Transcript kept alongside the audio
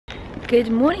Good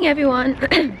morning everyone.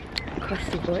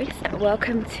 Crusty voice.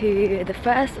 Welcome to the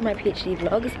first of my PhD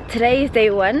vlogs. Today is day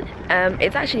one.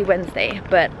 It's actually Wednesday,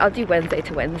 but I'll do Wednesday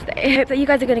to Wednesday. I hope that you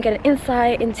guys are going to get an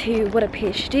insight into what a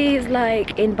PhD is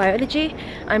like in biology.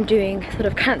 I'm doing sort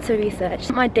of cancer research.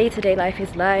 What my day-to-day life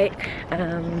is like,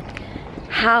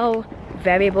 how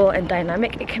variable and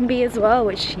dynamic it can be as well,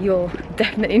 which you'll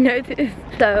definitely notice.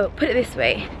 So put it this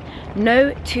way,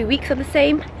 no 2 weeks are the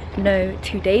same, no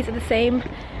 2 days are the same,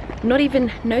 not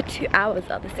even no 2 hours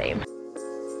are the same.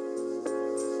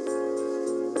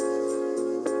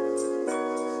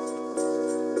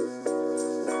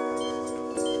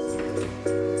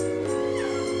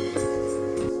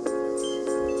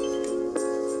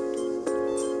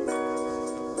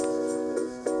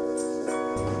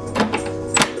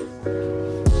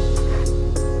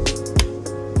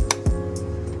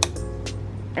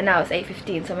 And now it's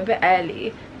 8:15, so I'm a bit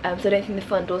early, so I don't think the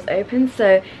front door's open.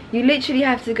 So you literally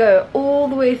have to go all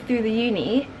the way through the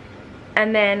uni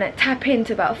and then tap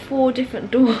into about 4 different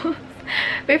doors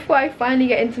before I finally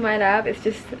get into my lab. It's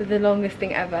just the longest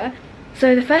thing ever.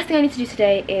 So the first thing I need to do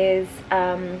today is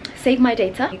save my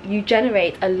data. You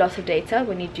generate a lot of data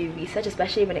when you do research,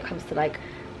 especially when it comes to like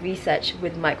research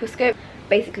with microscope.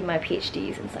 Basically my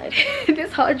PhD is inside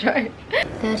this hard drive.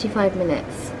 35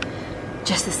 minutes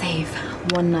just to save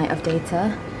 1 night of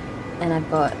data, and I've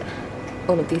got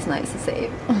all of these nights to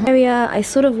save.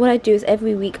 What I do is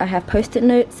every week I have post-it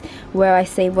notes where I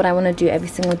say what I want to do every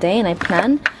single day and I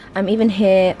plan. I'm even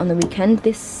here on the weekend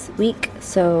this week,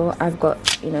 so I've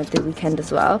got, you know, the weekend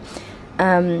as well.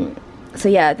 So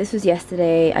yeah, this was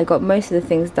yesterday. I got most of the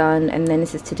things done, and then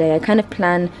this is today. I kind of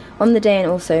plan on the day and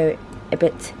also a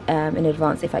bit in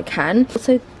advance if I can.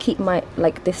 Also keep my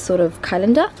this sort of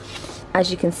calendar. As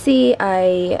you can see,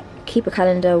 I keep a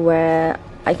calendar where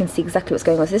I can see exactly what's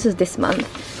going on. So this was this month,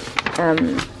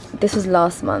 this was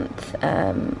last month,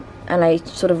 and I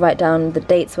sort of write down the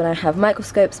dates when I have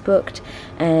microscopes booked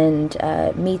and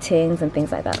meetings and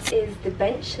things like that. This is the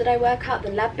bench that I work out,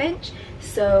 the lab bench.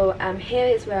 So here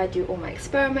is where I do all my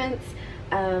experiments.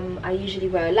 I usually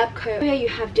wear a lab coat. Here you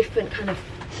have different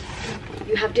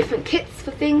different kits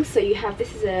for things. So you have,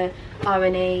 this is a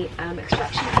RNA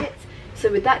extraction kit.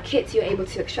 So with that kit, you're able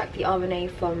to extract the RNA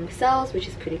from cells, which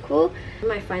is pretty cool. In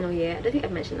my final year, I don't think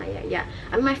I've mentioned that yet. Yeah,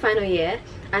 I'm in my final year.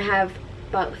 I have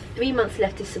about 3 months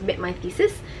left to submit my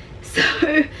thesis. So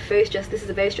very stressed. This is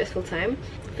a very stressful time.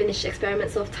 Finish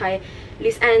experiments off, tie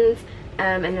loose ends,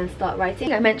 and then start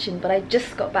writing. I mentioned, but I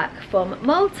just got back from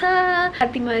Malta. I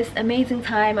had the most amazing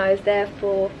time. I was there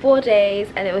for 4 days,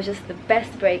 and it was just the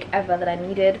best break ever that I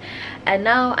needed. And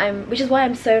now which is why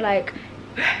I'm so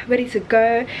ready to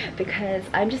go, because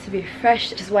I'm just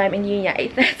refreshed, which is why I'm in uni at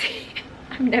 8:30.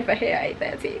 I'm never here at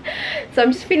 8:30, so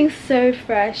I'm just feeling so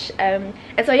fresh. And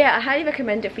so yeah, I highly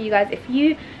recommend it for you guys. If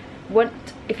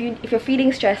you're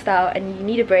feeling stressed out and you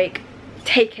need a break,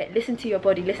 take it. Listen to your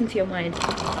body, listen to your mind.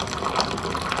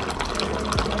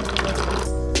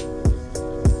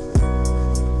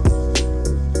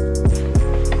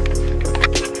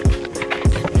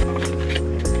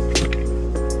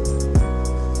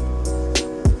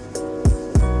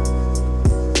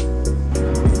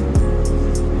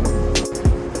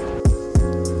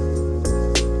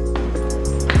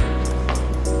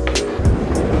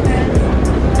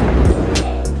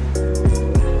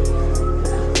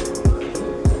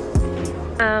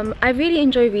 I really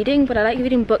enjoy reading, but I like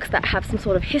reading books that have some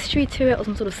sort of history to it or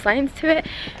some sort of science to it,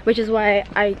 which is why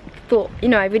I thought, you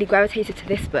know, I really gravitated to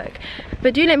this book.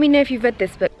 But do let me know if you've read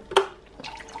this book.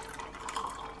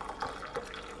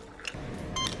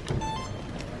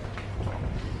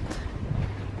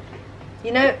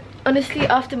 You know, honestly,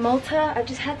 after Malta, I've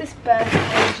just had this burst of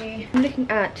energy. I'm looking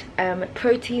at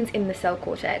proteins in the cell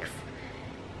cortex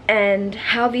and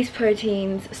how these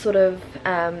proteins sort of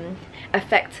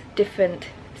affect different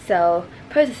cell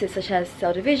processes, such as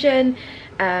cell division,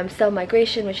 cell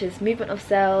migration, which is movement of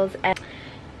cells, and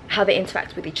how they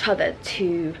interact with each other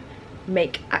to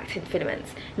make actin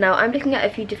filaments. Now I'm looking at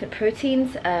a few different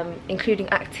proteins, including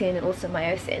actin and also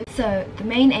myosin. So the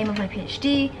main aim of my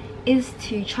PhD is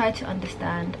to try to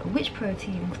understand which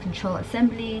proteins control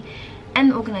assembly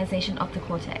and organization of the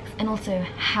cortex, and also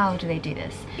how do they do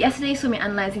this. Yesterday you saw me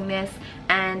analyzing this,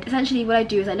 and essentially what I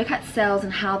do is I look at cells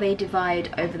and how they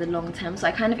divide over the long term. So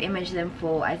I kind of image them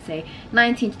for, I'd say,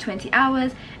 19 to 20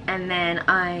 hours, and then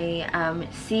I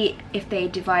see if they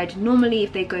divide normally,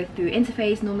 if they go through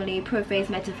interphase normally, prophase,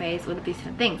 metaphase, all of these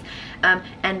different things.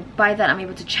 And by that I'm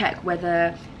able to check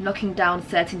whether knocking down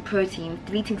certain proteins,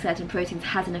 deleting certain proteins,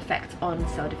 has an effect on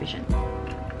cell division.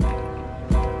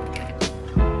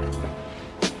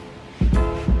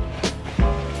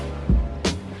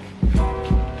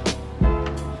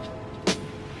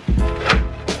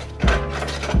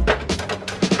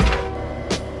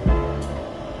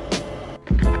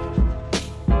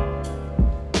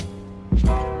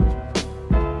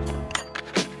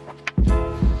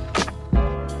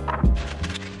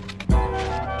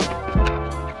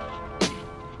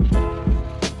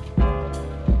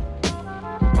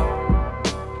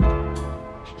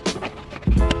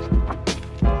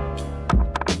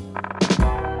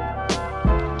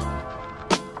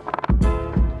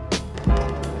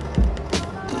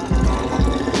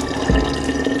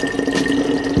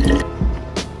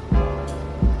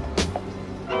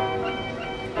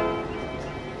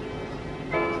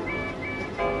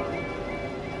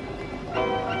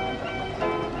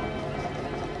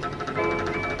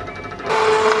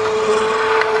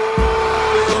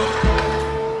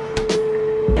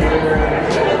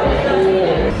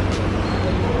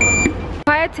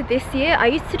 this year. I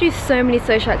used to do so many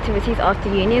social activities after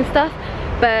uni and stuff,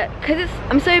 but because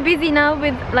I'm so busy now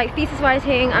with like thesis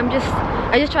writing,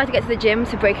 I just try to get to the gym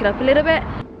to break it up a little bit.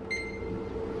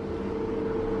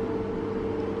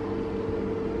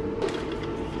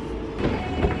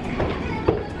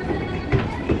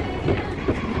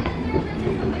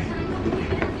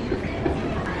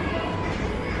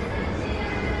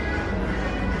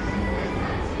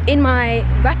 In my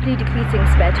rapidly decreasing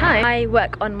spare time, I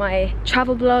work on my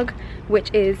travel blog, which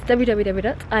is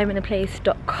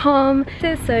www.iminaplace.com.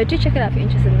 So do check it out if you're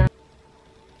interested in that.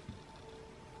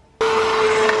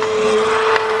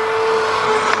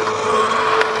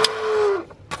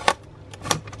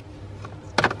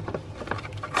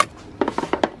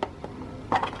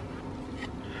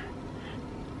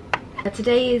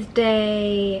 Today is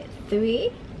day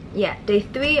 3. Yeah, day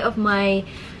 3 of my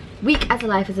week as a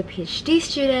life as a PhD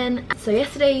student. So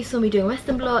yesterday you saw me doing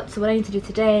Western blot, so what I need to do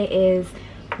today is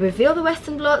reveal the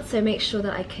Western blot, so make sure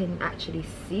that I can actually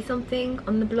see something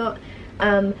on the blot.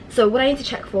 So what I need to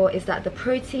check for is that the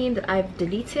protein that I've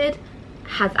deleted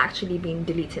has actually been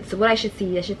deleted. So what I should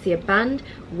see a band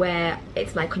where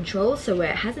it's my control, so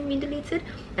where it hasn't been deleted,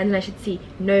 and then I should see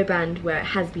no band where it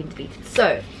has been deleted.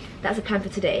 So that's a plan for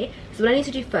today. So what I need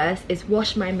to do first is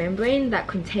wash my membrane that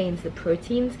contains the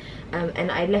proteins,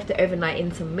 and I left it overnight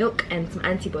in some milk and some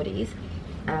antibodies,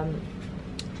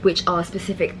 which are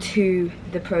specific to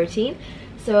the protein.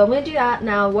 So I'm gonna do that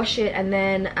now, wash it, and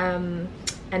then I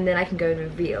can go and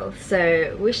reveal.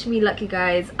 So wish me luck, you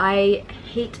guys. I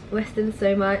hate Western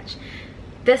so much.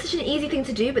 They're such an easy thing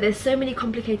to do, but there's so many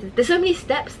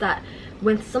steps that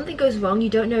when something goes wrong, you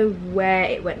don't know where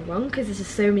it went wrong, because there's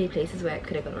just so many places where it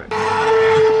could have gone wrong.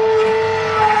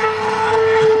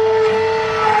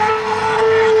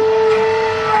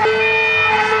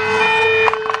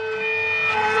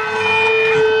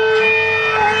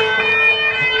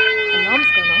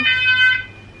 Alarm's gone off.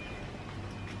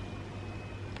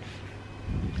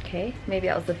 Okay, maybe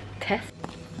that was a test.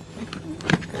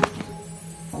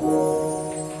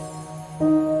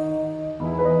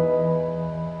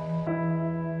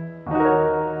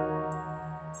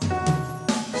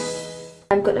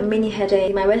 I've got a mini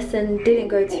headache. My Western didn't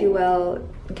go too well,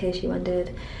 in case you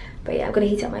wondered. But yeah, I'm gonna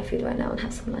heat up my food right now and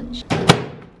have some lunch.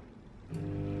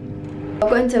 I've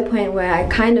gotten to a point where I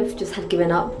kind of just had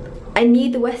given up. I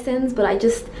need the Westerns, but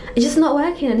it's just not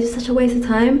working, and it's just such a waste of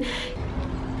time.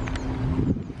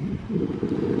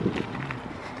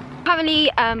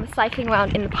 Currently cycling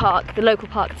around in the park, the local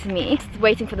park to me, just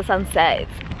waiting for the sunset.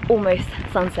 It's almost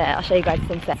sunset. I'll show you guys the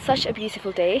sunset. Such a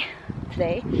beautiful day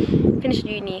today. Finished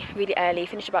uni really early,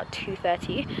 finished about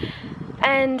 2:30,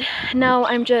 and now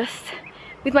I'm just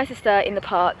with my sister in the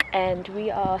park, and we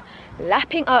are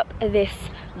lapping up this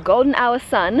golden hour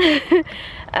sun,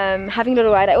 having a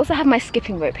little ride. I also have my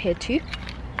skipping rope here too,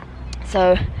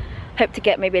 so hope to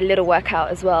get maybe a little workout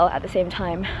as well at the same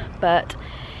time. But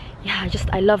yeah,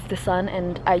 I love the sun,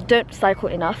 and I don't cycle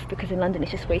enough because in London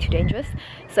it's just way too dangerous.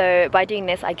 So by doing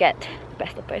this, I get the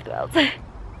best of both worlds.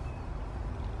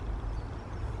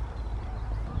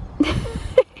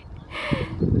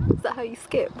 Is that how you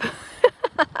skip?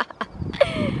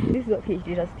 This is what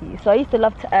PhD does to you. So I used to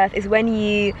love to earth is when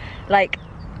you like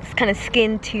kind of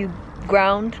skin to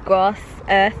ground, grass,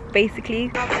 earth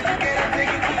basically.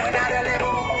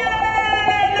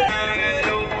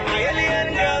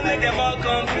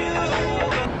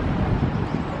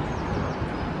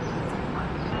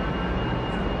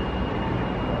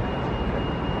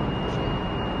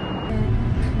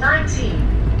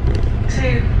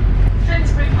 To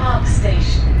Finsbury Park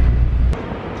Station.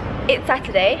 It's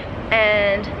Saturday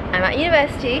and I'm at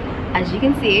university, as you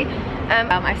can see.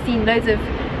 I've seen loads of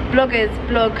bloggers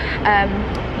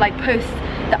like post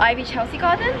the Ivy Chelsea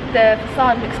garden. The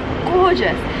facade looks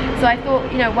gorgeous, so I thought,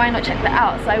 you know, why not check that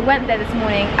out. So I went there this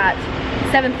morning at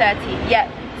 7:30. Yeah,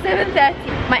 7:30.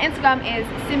 My Instagram is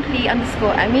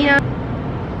simply_Amina.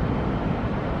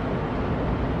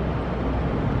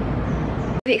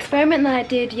 The experiment that I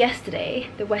did yesterday,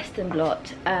 the Western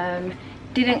blot,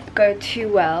 didn't go too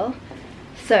well,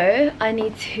 so I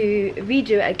need to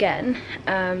redo it again,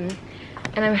 and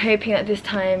I'm hoping that this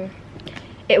time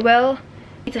it will. I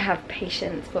need to have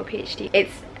patience for a PhD.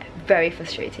 It's very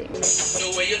frustrating.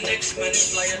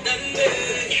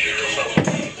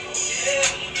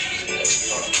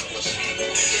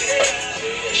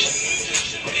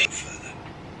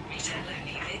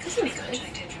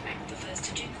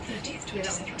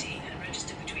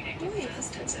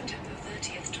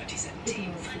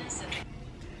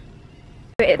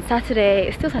 It's Saturday,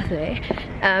 it's still Saturday,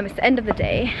 it's the end of the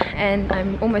day and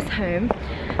I'm almost home.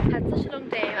 Had such a long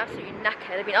day, I'm absolutely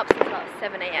knackered. I've been up since about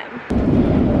 7 AM.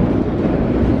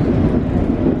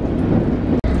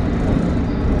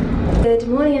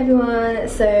 everyone,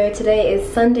 so today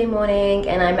is Sunday morning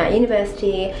and I'm at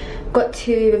university. Got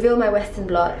to reveal my Western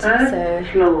blot,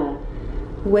 so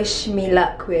wish me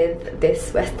luck with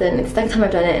this Western. It's the second time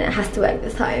I've done it and it has to work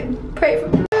this time. Pray for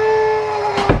me.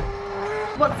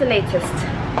 What's the latest?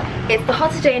 It's the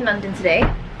hottest day in London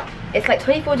today. It's like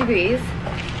 24 degrees.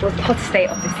 It was the hottest day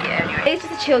of this year anyway. It's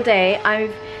just a chill day.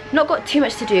 I've not got too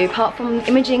much to do apart from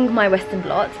imaging my Western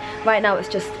blot. Right now it's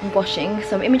just washing,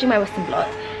 so I'm imaging my Western blot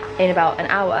in about an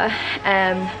hour.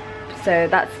 So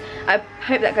I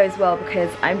hope that goes well because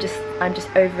I'm just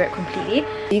over it completely.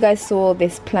 You guys saw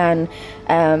this plan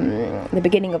the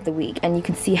beginning of the week and you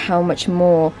can see how much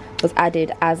more was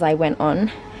added as I went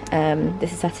on.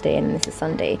 This is Saturday and this is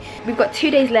Sunday. We've got 2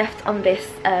 days left on this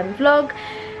vlog.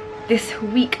 This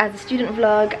week as a student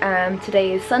vlog.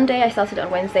 Today is Sunday. I started on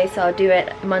Wednesday, so I'll do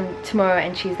it tomorrow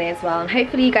and Tuesday as well, and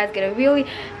hopefully you guys get a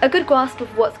good grasp of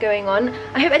what's going on.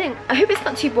 I hope it's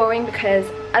not too boring because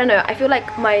I don't know, I feel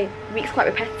like my week's quite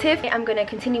repetitive. I'm gonna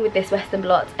continue with this Western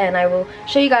blot and I will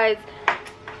show you guys.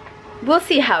 We'll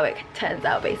see how it turns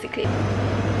out basically.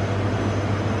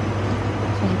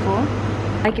 24.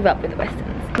 I give up with the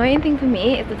Westerns. The main thing for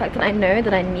me is the fact that I know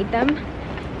that I need them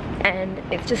and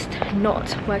it's just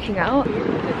not working out.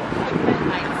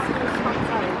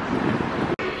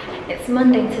 It's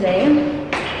Monday today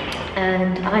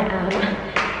and I am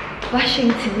rushing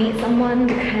to meet someone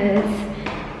because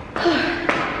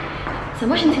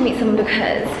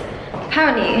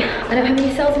apparently I don't have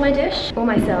any cells in my dish. All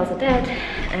my cells are dead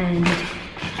and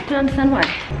I don't understand why.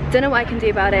 Don't know what I can do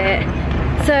about it,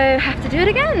 so have to do it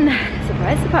again.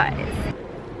 Surprise, surprise.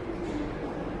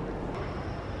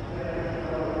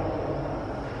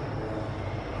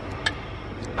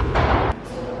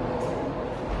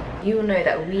 You will know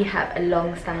that we have a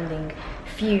long-standing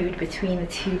feud between the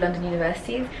two London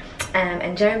universities,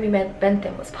 and Jeremy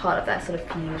Bentham was part of that sort of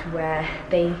feud where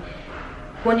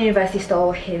one university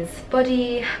stole his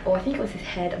body, or I think it was his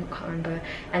head, I can't remember,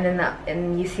 and then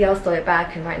UCL stole it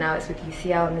back, and right now it's with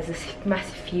UCL and there's this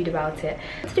massive feud about it.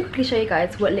 Just to quickly show you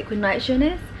guys what liquid nitrogen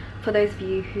is. For those of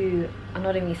you who are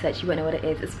not in research, you won't know what it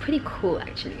is. It's pretty cool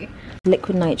actually.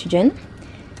 Liquid nitrogen.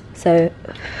 So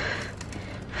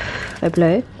I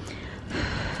blow.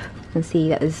 And see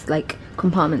that there's like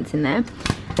compartments in there,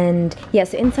 and yeah,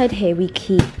 so inside here we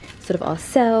keep sort of our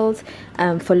cells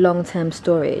for long-term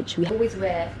storage. We always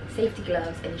wear safety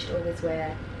gloves and you should always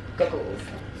wear goggles.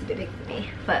 It's a bit big for me,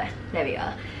 but there we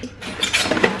are. We've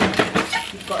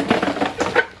got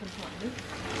compartments.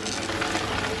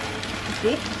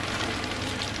 See?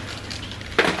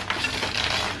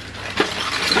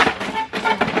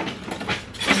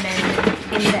 And then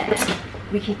in there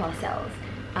we keep our cells.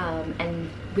 And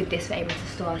with this we're able to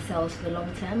store our cells for the long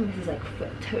term. This is like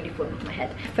totally falling off my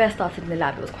head. First started in the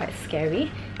lab, it was quite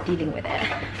scary dealing with it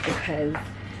because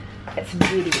it's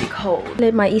really cold.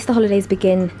 My Easter holidays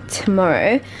begin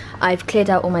tomorrow. I've cleared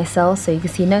out all my cells, so you can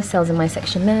see no cells in my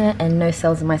section there and no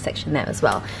cells in my section there as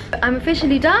well. I'm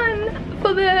officially done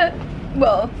for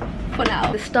for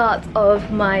now. The start of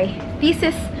my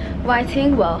thesis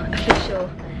writing, official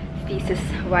thesis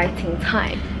writing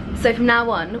time. So from now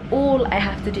on, all I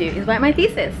have to do is write my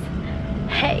thesis.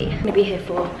 Hey, I'm gonna be here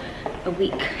for a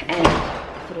week and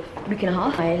sort of week and a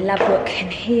half. My lab book in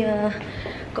here,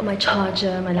 got my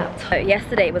charger, my laptop. So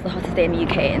yesterday was the hottest day in the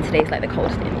UK and today's like the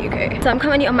coldest day in the UK. So I'm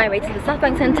currently on my way to the South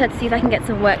Bank Centre to see if I can get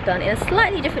some work done in a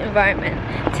slightly different environment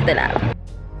to the lab.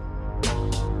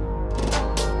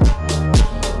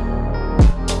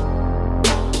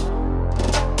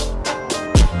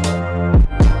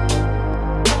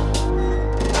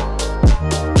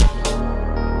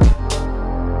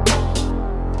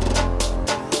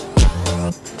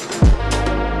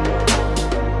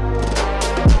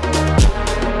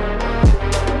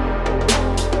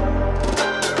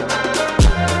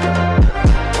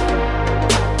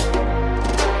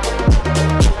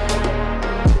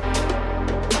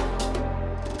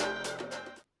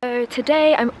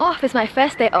 Today I'm off, it's my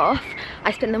first day off.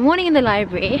 I spent the morning in the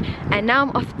library and now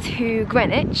I'm off to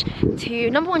Greenwich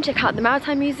to #1 check out the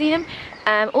Maritime Museum,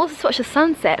 also to watch the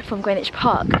sunset from Greenwich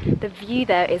Park. The view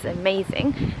there is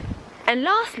amazing. And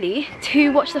lastly,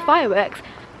 to watch the fireworks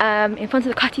in front of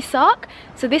the Cutty Sark.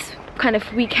 So this kind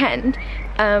of weekend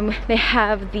they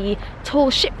have the Tall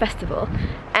Ship Festival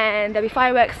and there'll be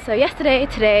fireworks, so yesterday,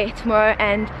 today, tomorrow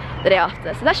and the day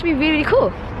after. So that should be really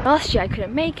cool. Last year I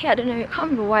couldn't make it, I don't know, I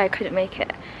can't remember why I couldn't make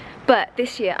it. But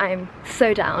this year I'm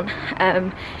so down.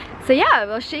 So yeah,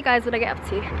 I'll show you guys what I get up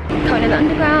to. Currently in the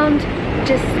underground,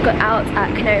 just got out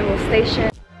at Canary Wharf Station